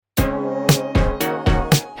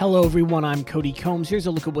Hello everyone, I'm Cody Combs. Here's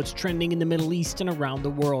a look at what's trending in the Middle East and around the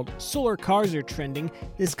world. Solar cars are trending.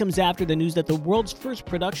 This comes after the news that the world's first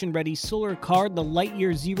production-ready solar car, the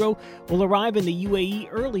Lightyear Zero, will arrive in the UAE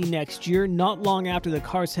early next year, not long after the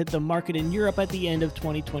cars hit the market in Europe at the end of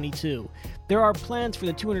 2022. There are plans for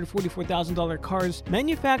the $244,000 cars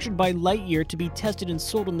manufactured by Lightyear to be tested and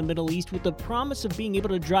sold in the Middle East with the promise of being able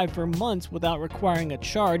to drive for months without requiring a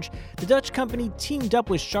charge. The Dutch company teamed up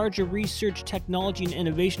with Sharjah Research, Technology and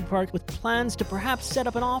Innovation Park with plans to perhaps set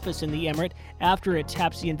up an office in the emirate after it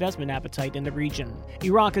taps the investment appetite in the region.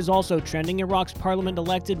 Iraq is also trending. Iraq's parliament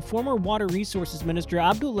elected former Water Resources Minister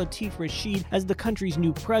Abdul Latif Rashid as the country's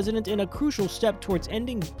new president in a crucial step towards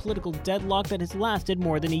ending political deadlock that has lasted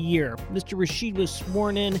more than a year. Mr. Rashid was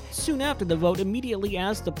sworn in soon after the vote, immediately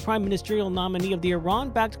asked the prime ministerial nominee of the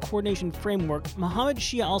Iran-backed coordination framework, Mohammed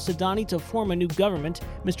Shia al-Sudani, to form a new government.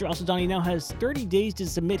 Mr. al-Sudani now has 30 days to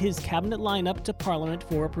submit his cabinet lineup to parliament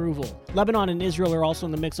for approval. Lebanon and Israel are also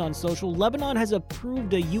in the mix on social. Lebanon has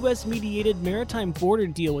approved a U.S.-mediated maritime border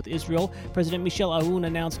deal with Israel, President Michel Aoun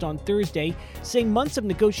announced on Thursday, saying months of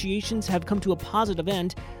negotiations have come to a positive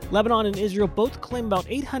end. Lebanon and Israel both claim about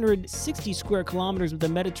 860 square kilometers of the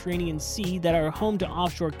Mediterranean Sea that are home to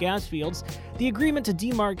offshore gas fields. The agreement to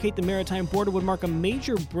demarcate the maritime border would mark a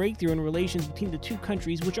major breakthrough in relations between the two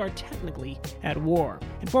countries, which are technically at war.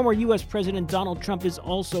 And former U.S. President Donald Trump is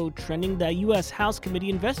also trending. The U.S. House Committee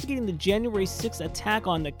investigating the January 6th attack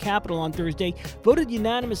on the Capitol on Thursday voted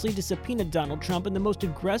unanimously to subpoena Donald Trump in the most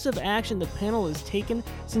aggressive action the panel has taken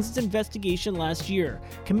since its investigation last year.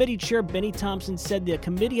 Committee Chair Benny Thompson said the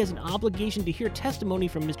committee has an obligation to hear testimony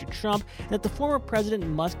from Mr. Trump and that the former president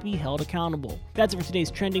must be held accountable. That's it for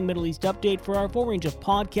today's Trending Middle East update. For our full range of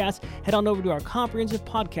podcasts, head on over to our comprehensive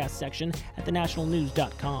podcast section at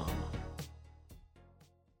thenationalnews.com.